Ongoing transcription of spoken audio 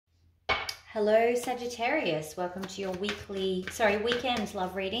Hello Sagittarius, welcome to your weekend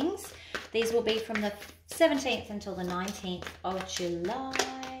love readings. These will be from the 17th until the 19th of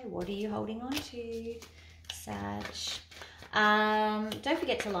July. What are you holding on to, Sag? Don't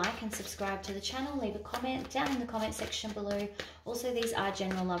forget to like and subscribe to the channel. Leave a comment down in the comment section below. Also, these are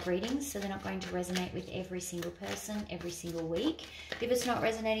general love readings, so they're not going to resonate with every single person every single week. If it's not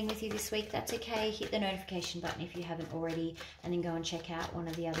resonating with you this week, that's okay. Hit the notification button if you haven't already, and then go and check out one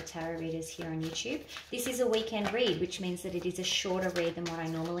of the other tarot readers here on YouTube. This is a weekend read, which means that it is a shorter read than what I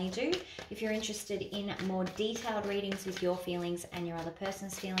normally do. If you're interested in more detailed readings with your feelings and your other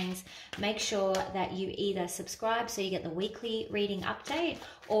person's feelings, make sure that you either subscribe so you get the weekly reading update,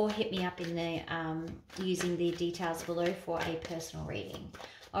 or hit me up in the using the details below for a personal reading.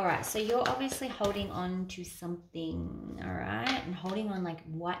 All right, so you're obviously holding on to something, all right, and holding on like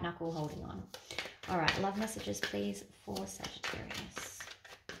white knuckle holding on. All right, love messages please for Sagittarius.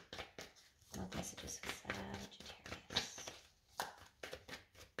 Love messages for Sagittarius.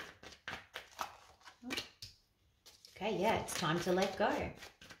 Okay, yeah, it's time to let go.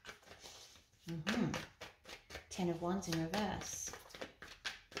 10 of Wands in reverse.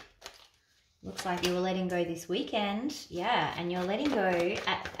 Looks like you were letting go this weekend. Yeah, and you're letting go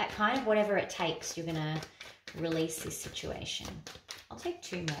at kind of whatever it takes. You're going to release this situation. I'll take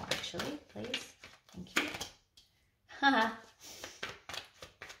 2 more actually, please. Thank you.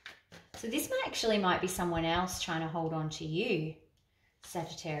 So this might be someone else trying to hold on to you,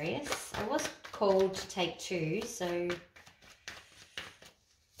 Sagittarius. I was called to take 2, so...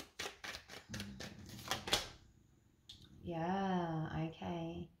 yeah,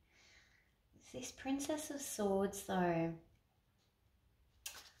 okay. This Princess of Swords, though.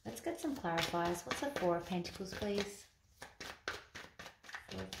 Let's get some clarifiers. What's the 4 of Pentacles, please?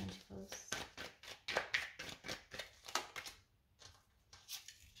 4 of Pentacles.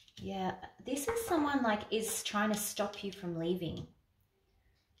 Yeah, this is someone like is trying to stop you from leaving.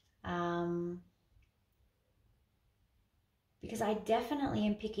 Because I definitely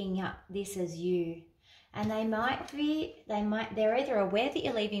am picking up this as you. And they're either aware that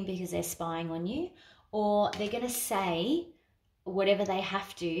you're leaving because they're spying on you, or they're going to say whatever they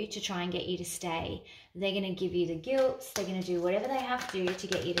have to try and get you to stay. They're going to give you the guilt. They're going to do whatever they have to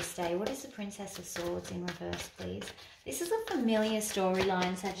get you to stay. What is the Princess of Swords in reverse, please? This is a familiar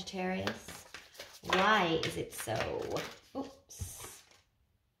storyline, Sagittarius. Why is it so? Oops.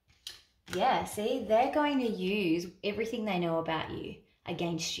 Yeah, see, they're going to use everything they know about you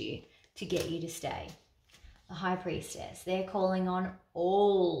against you to get you to stay. The High Priestess, they're calling on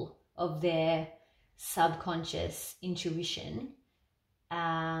all of their subconscious intuition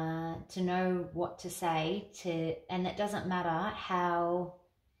to know what to say, and that doesn't matter how.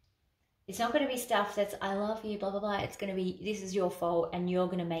 It's not going to be stuff that's I love you, blah blah blah. It's going to be this is your fault and you're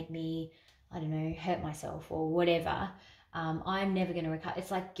going to make me, I don't know, hurt myself or whatever. I'm never going to recover.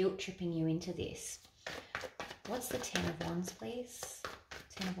 It's like guilt tripping you into this. What's the 10 of Wands, please?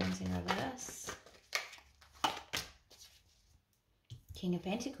 10 of Wands in reverse. King of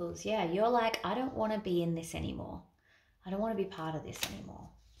Pentacles. Yeah, you're like, I don't want to be in this anymore. I don't want to be part of this anymore.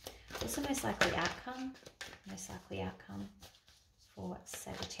 What's the most likely outcome? Most likely outcome for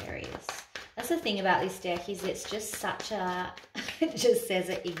Sagittarius. That's the thing about this deck, is it's just such a... it just says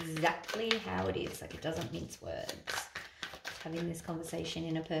it exactly how it is. Like, it doesn't mince words. Having this conversation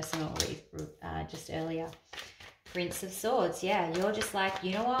in a personal just earlier. Prince of Swords. Yeah, you're just like,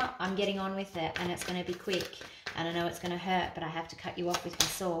 you know what? I'm getting on with it, and it's going to be quick. And I know it's going to hurt, but I have to cut you off with my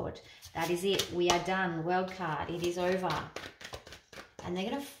sword. That is it. We are done. World card. It is over. And they're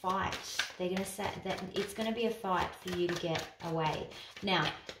going to fight. They're going to say that it's going to be a fight for you to get away. Now,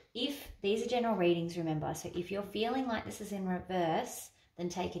 if these are general readings, remember, so if you're feeling like this is in reverse, then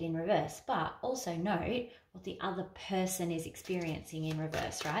take it in reverse. But also note what the other person is experiencing in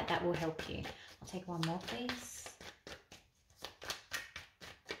reverse, right? That will help you. I'll take 1 more, please.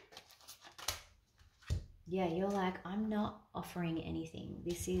 Yeah, you're like, I'm not offering anything.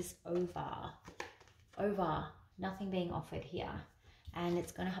 This is over. Over. Nothing being offered here. And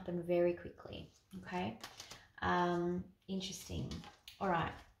it's going to happen very quickly. Okay? Interesting. All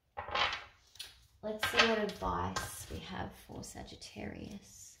right. Let's see what advice we have for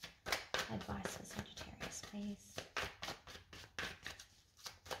Sagittarius. Advice for Sagittarius, please.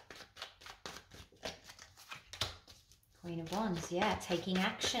 Queen of Wands. Yeah, taking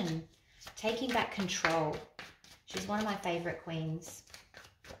action. Taking back control. She's one of my favorite queens.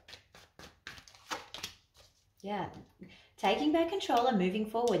 Yeah. taking back control and moving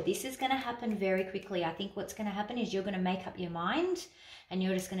forward. This is going to happen very quickly. I think what's going to happen is you're going to make up your mind and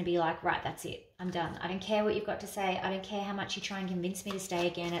you're just going to be like, right, that's it. I'm done. I don't care what you've got to say. I don't care how much you try and convince me to stay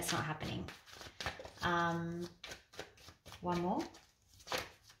again. It's not happening. One more.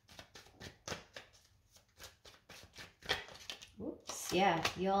 Whoops. Yeah,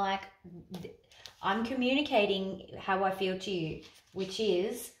 you're like, I'm communicating how I feel to you, which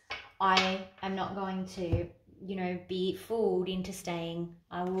is I am not going to, you know, be fooled into staying.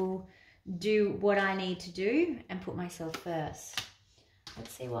 I will do what I need to do and put myself first.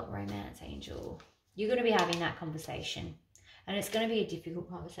 Let's see what romance angel. You're going to be having that conversation. And it's going to be a difficult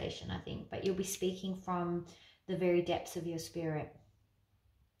conversation, I think. But you'll be speaking from the very depths of your spirit.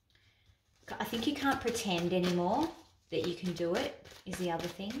 I think you can't pretend anymore that you can do it, is the other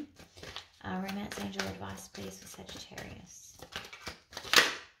thing. Romance angel advice, please, for Sagittarius.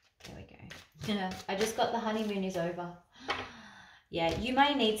 There we go. I just got the honeymoon is over. Yeah, you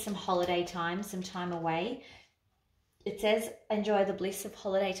may need some holiday time, some time away. It says enjoy the bliss of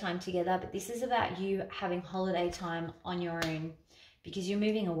holiday time together, but this is about you having holiday time on your own because you're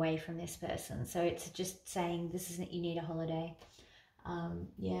moving away from this person. So it's just saying this isn't, you need a holiday.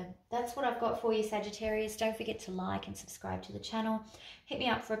 Yeah, that's what I've got for you, Sagittarius. Don't forget to like and subscribe to the channel. Hit me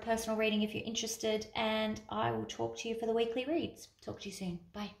up for a personal reading if you're interested, and I will talk to you for the weekly reads. Talk to you soon.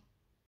 Bye.